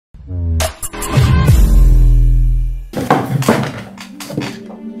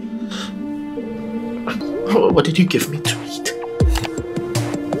What did you give me to eat?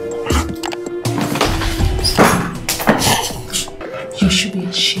 You should be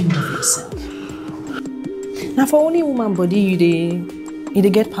ashamed of yourself. Now for only woman body, you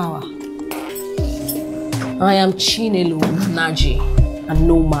get power. I am CHINEMELU'S and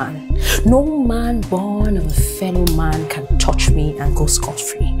no man born of a fellow man can touch me and go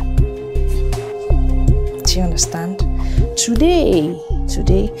scot-free. Do you understand? Today,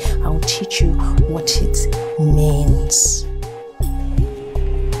 I will teach you what it means.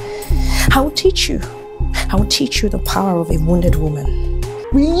 I will teach you the power of a wounded woman.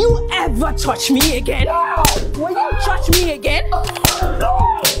 Will you ever touch me again? No. Will you touch me again?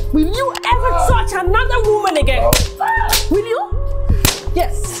 No. Will you ever touch another woman again? No. Will you?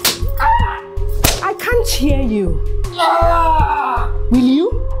 Yes. I can't hear you. Will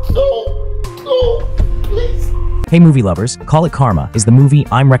you? No, please. Hey movie lovers, Call It Karma is the movie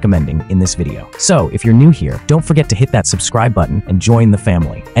I'm recommending in this video. So if you're new here, don't forget to hit that subscribe button and join the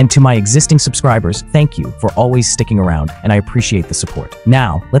family. And to my existing subscribers, thank you for always sticking around, and I appreciate the support.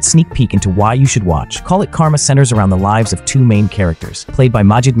 Now, let's sneak peek into why you should watch. Call It Karma centers around the lives of two main characters, played by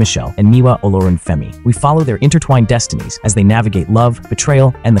Majid Michel and Miwa Olorunfemi. We follow their intertwined destinies as they navigate love,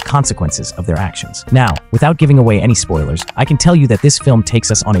 betrayal, and the consequences of their actions. Now, without giving away any spoilers, I can tell you that this film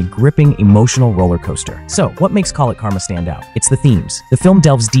takes us on a gripping emotional roller coaster. So, what makes Call It Karma stand out? It's the themes. The film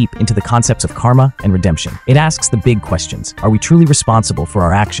delves deep into the concepts of karma and redemption. It asks the big questions. Are we truly responsible for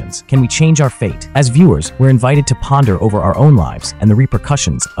our actions? Can we change our fate? As viewers, we're invited to ponder over our own lives and the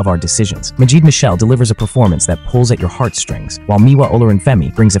repercussions of our decisions. Majid Michel delivers a performance that pulls at your heartstrings, while Miwa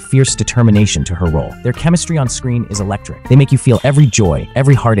Olorunfemi brings a fierce determination to her role. Their chemistry on screen is electric. They make you feel every joy,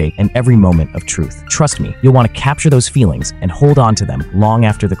 every heartache, and every moment of truth. Trust me, you'll want to capture those feelings and hold on to them long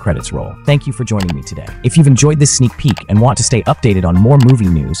after the credits roll. Thank you for joining me today. If you've enjoyed this sneak peek and want to stay updated on more movie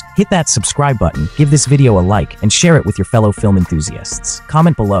news, hit that subscribe button, give this video a like, and share it with your fellow film enthusiasts.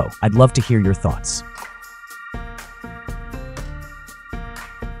 Comment below. I'd love to hear your thoughts.